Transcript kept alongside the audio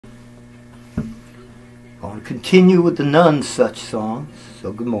I want to continue with the nonesuch songs,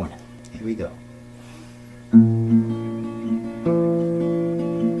 so good morning. Here we go.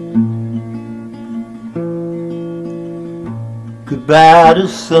 Goodbye to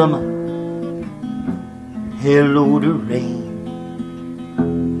summer, hello to rain.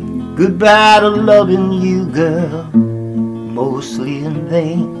 Goodbye to loving you, girl, mostly in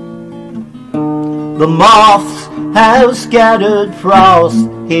vain. The moths have scattered frost,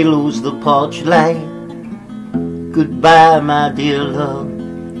 halos the porch light. Goodbye, my dear love,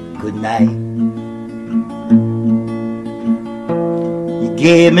 good night. You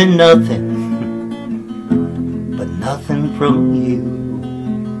gave me nothing, but nothing from you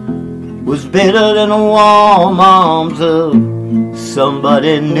was better than the warm arms of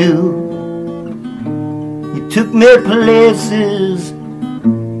somebody new. You took me places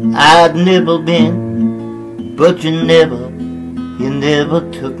I'd never been, but you never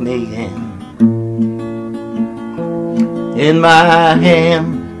took me in. In my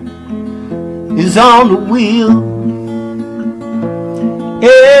hand is on the wheel,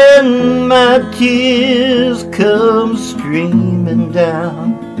 and my tears come streaming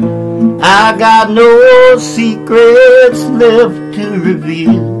down. I got no secrets left to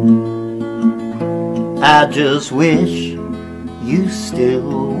reveal. I just wish you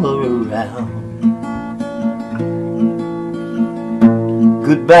still were around.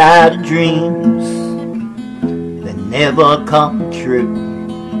 Goodbye to dreams that never come true.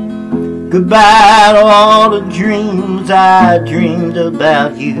 Goodbye to all the dreams I dreamed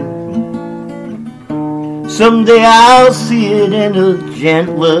about you. Someday I'll see it in a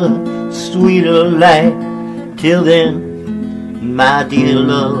gentler, sweeter light. Till then, my dear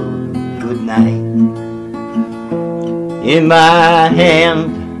love, good night. In my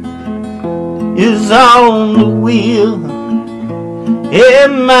hand is on the wheel,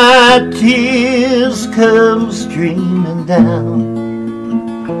 and my tears come streaming down.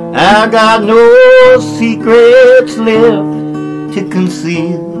 I got no secrets left to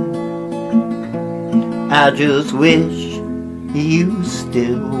conceal. I just wish you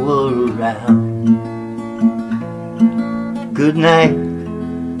still were around. Good night,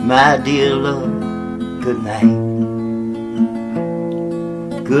 my dear love, good night.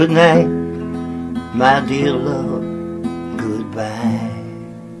 Good night, my dear love, goodbye.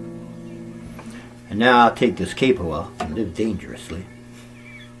 And now I'll take this capo off and live dangerously.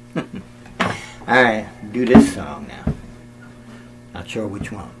 Alright, do this song now. Not sure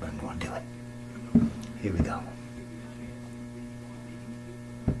which one, but I'm going to do it. Here we go.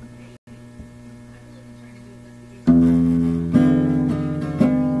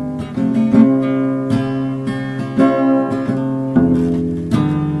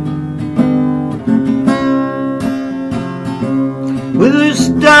 With her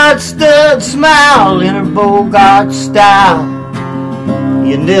stud smile in her Bogart style,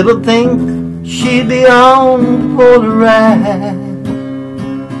 you never think she'd be on for the ride.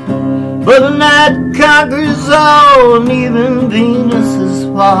 But the night conquers all, and even Venus's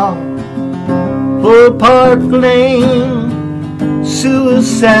fall for a Park Lane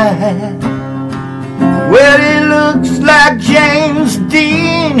suicide. Well, he looks like James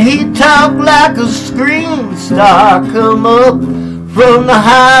Dean, he talk like a screen star come up from the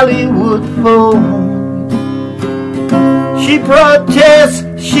Hollywood fold. She protests,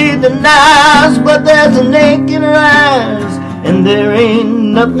 she denies, but there's an ache in her eyes, and there ain't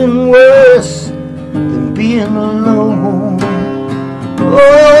nothing worse than being alone.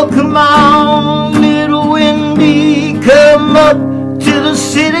 Oh, come on, little Wendy, come up to the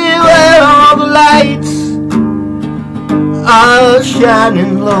city where all the lights are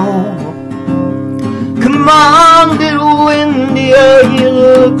shining low. Come on, little Wendy, oh, you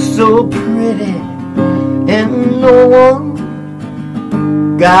look so pretty, and no one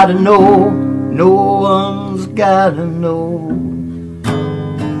gotta know, no one's gotta know.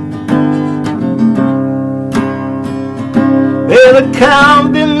 Well, the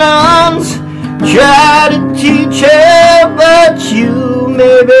Combi nuns try to teach her, but you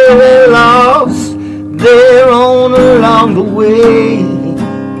maybe they lost their own along the way.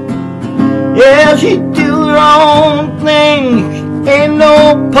 Yeah, she do her own thing, ain't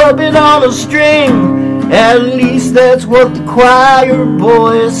no puppet on a string. At least that's what the choir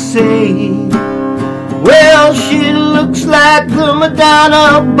boys say. Well, she looks like the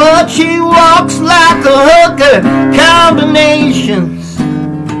Madonna, but she walks like a hooker. Combinations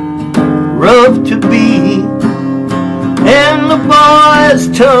rough to be, and the boys'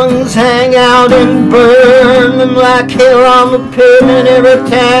 tongues hang out and burn them like hell on the pavement every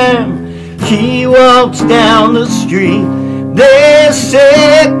time she walks down the street. They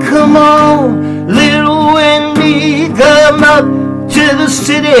say, come on, little up to the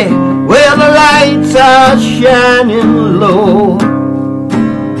city where the lights are shining low.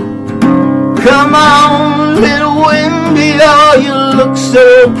 Come on, little Wendy, oh, you look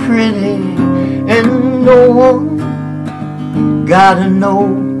so pretty, and no one gotta know,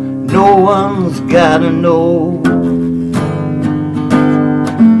 no one's gotta know.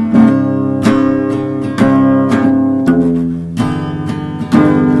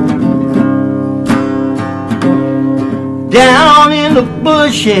 Down in the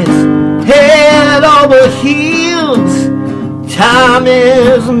bushes, head over heels, time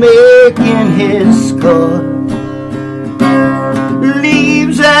is making his score.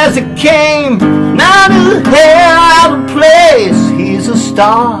 Leaves as it came, not a hair out of place. He's a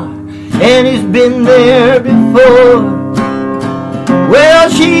star, and he's been there before. Well,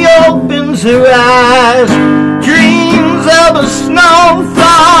 she opens her eyes, dreams of a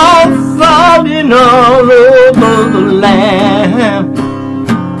snowfall falling all over the land.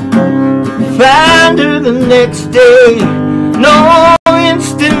 Find her the next day, no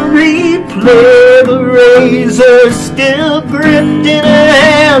instant replay, the razor still gripped in her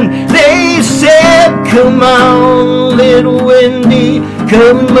hand. They said, come on, little Wendy,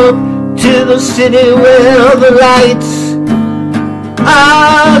 come up to the city where the lights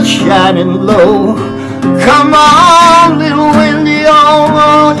are shining low. Come on, little Wendy,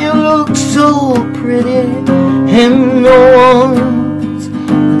 oh, you look so pretty, and no one's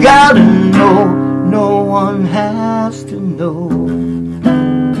gotta know, no one has to know.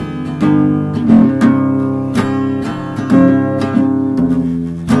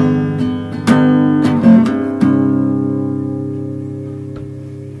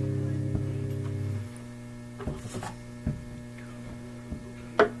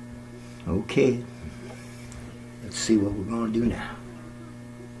 Okay, let's see what we're going to do now.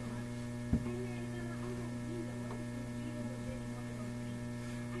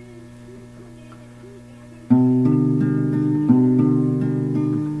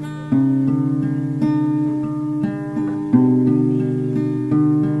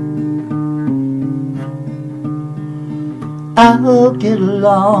 I'll get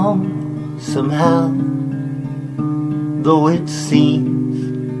along somehow, though it seems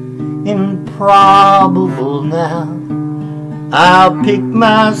improbable now. I'll pick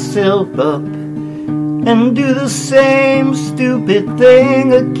myself up and do the same stupid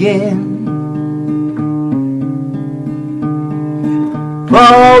thing again.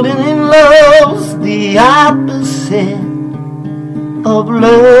 Falling in love's the opposite of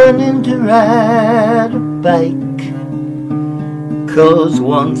learning to ride a bike. 'Cause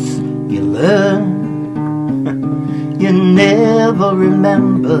once you learn, you never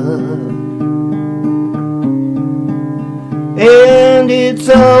remember. And it's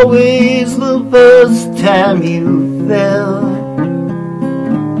always the first time you fell,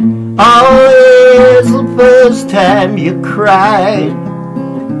 always the first time you cried,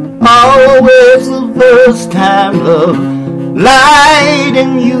 always the first time love lied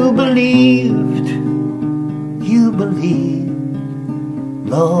and you believed,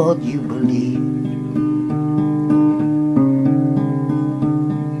 Lord, you believed.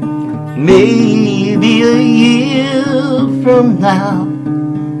 Maybe a year from now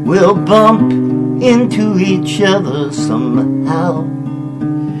we'll bump into each other somehow,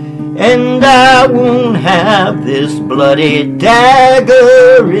 and I won't have this bloody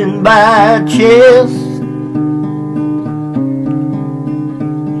dagger in my chest,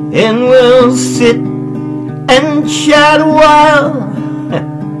 and we'll sit and chat a while,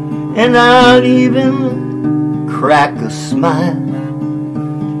 and I'll even crack a smile,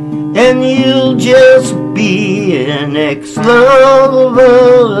 and you'll just be an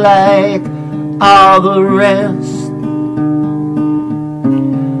ex-lover like all the rest.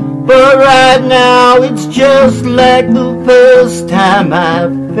 But right now it's just like the first time I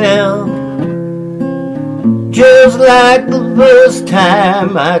fell, just like the first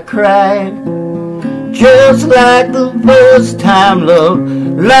time I cried, just like the first time love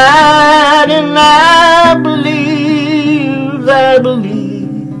lied. And I believe,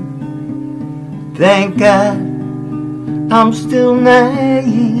 thank God I'm still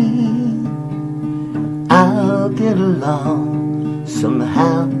naive. I'll get along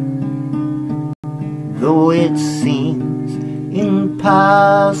somehow, though it seems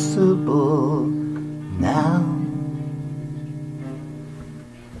impossible now.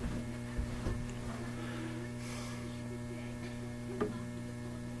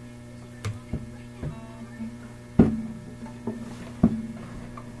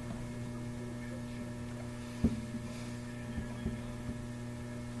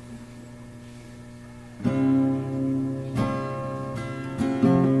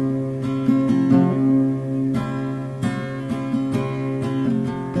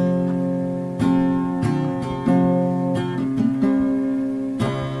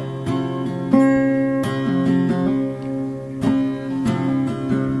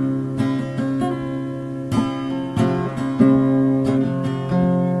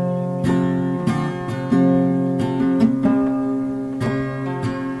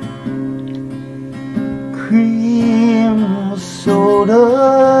 cream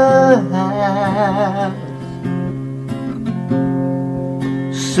soda house.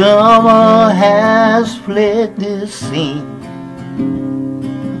 Summer has fled this scene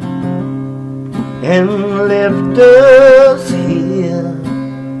and left us here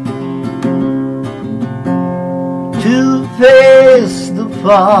to face the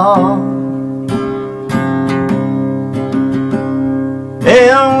fall.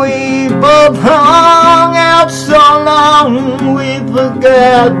 And we both hung out so long, we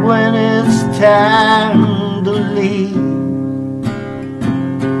forgot when it's time to leave.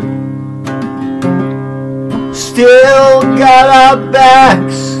 Still got our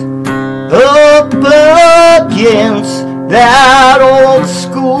backs up against that old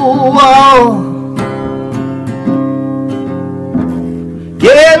school wall.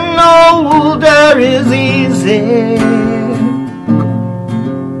 Getting older is easy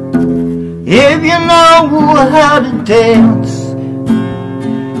if you know how to dance.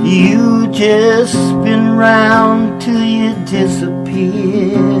 You just spin round till you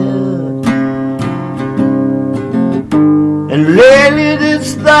disappear. And lately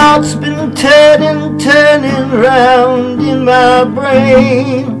this thought's been turning round in my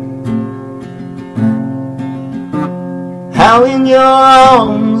brain. How in your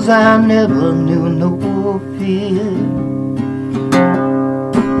arms I never knew no fear.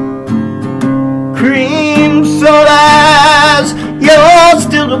 Cream sodas, you're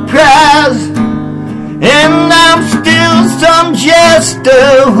still the prize, and I'm still some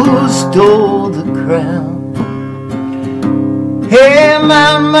jester who stole the crown. Hey, my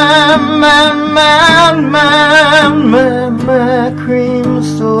cream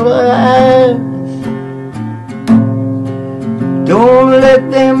soda eyes, don't let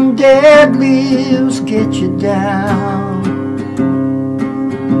them dead leaves get you down.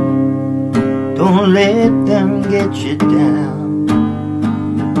 Don't let them get you down.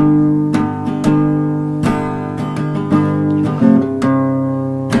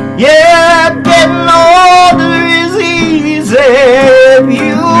 Yeah, getting older is easy if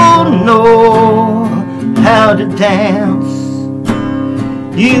you know how to dance.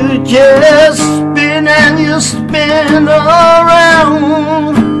 You just spin and you spin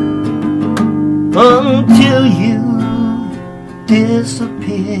around until you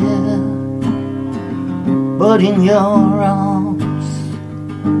disappear. But in your arms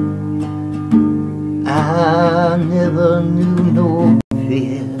I never knew no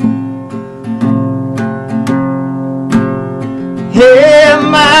fear. Hey,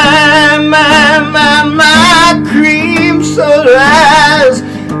 my cream soda eyes,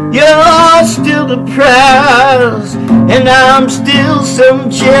 you're still the prize, and I'm still some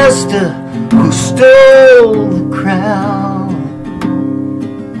jester who stole the crown.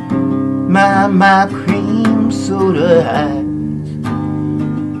 My cream soda eyes,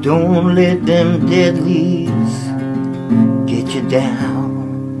 don't let them dead leaves get you down.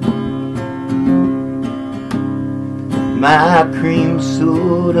 My cream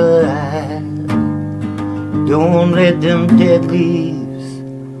soda eyes, don't let them dead leaves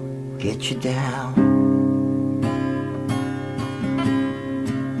get you down.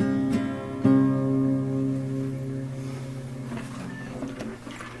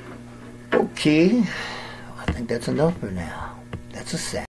 Okay, I think that's enough for now. That's a set.